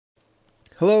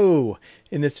Hello!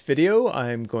 In this video,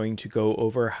 I'm going to go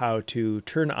over how to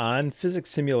turn on physics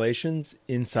simulations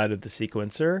inside of the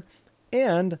sequencer,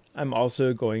 and I'm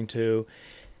also going to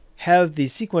have the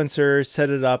sequencer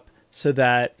set it up so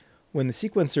that when the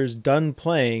sequencer is done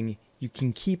playing, you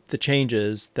can keep the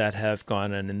changes that have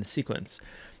gone on in the sequence.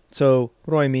 So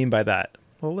what do I mean by that?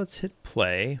 Well, let's hit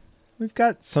play. We've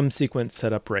got some sequence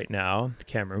set up right now. The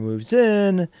camera moves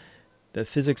in. The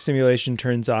physics simulation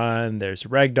turns on, there's a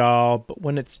Ragdoll, but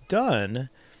when it's done,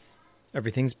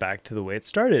 everything's back to the way it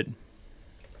started.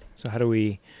 So how do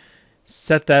we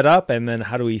set that up, and then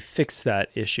how do we fix that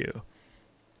issue?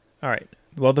 All right,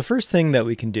 well, the first thing that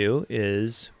we can do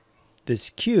is this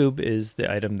cube is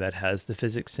the item that has the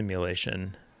physics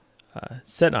simulation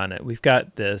set on it. We've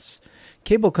got this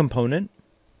cable component,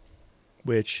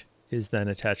 which is then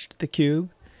attached to the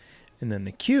cube, and then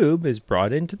the cube is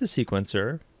brought into the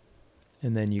sequencer.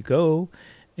 And then you go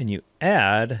and you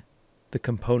add the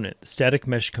component. The static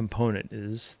mesh component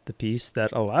is the piece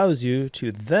that allows you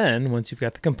to then, once you've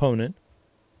got the component,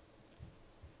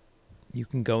 you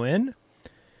can go in,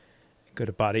 go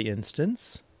to body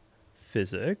instance,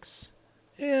 physics,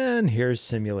 and here's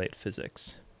simulate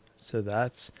physics. So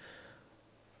that's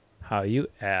how you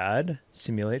add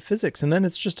simulate physics. And then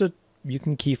it's just you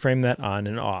can keyframe that on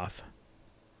and off.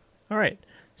 All right,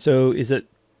 so is it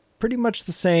pretty much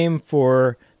the same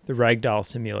for the Ragdoll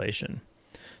simulation?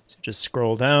 So just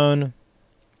scroll down,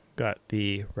 got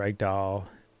the Ragdoll,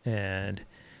 and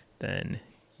then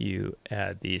you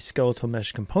add the skeletal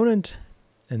mesh component,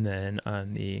 and then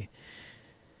on the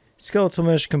skeletal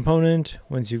mesh component,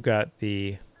 once you've got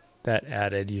that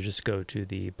added, you just go to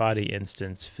the body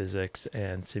instance, physics,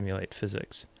 and simulate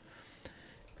physics.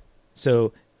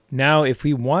 So now if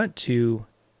we want to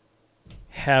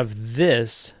have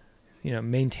this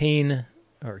maintain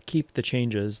or keep the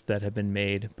changes that have been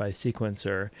made by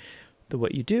sequencer,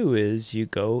 what you do is you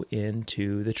go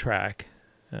into the track.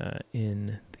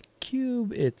 In the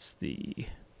cube, it's the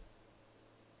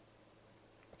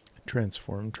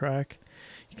transform track.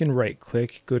 You can right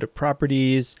click, go to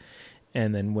properties,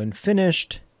 and then when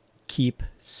finished, keep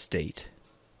state.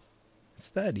 It's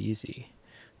that easy,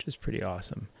 which is pretty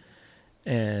awesome.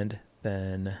 And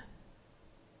then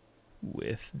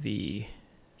with the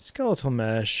skeletal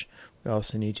mesh, we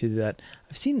also need to do that.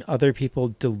 I've seen other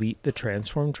people delete the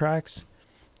transform tracks.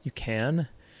 You can.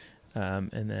 And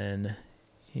then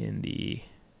in the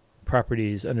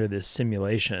properties under this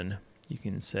simulation, you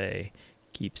can say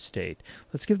keep state.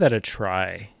 Let's give that a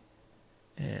try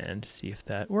and see if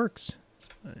that works.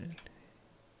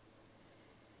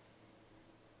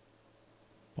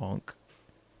 Bonk.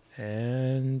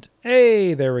 And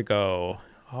hey, there we go.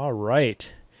 All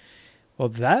right. Well,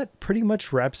 that pretty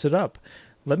much wraps it up.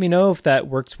 Let me know if that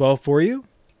works well for you.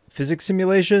 Physics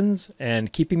simulations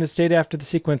and keeping the state after the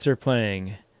sequencer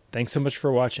playing. Thanks so much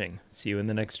for watching. See you in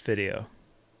the next video.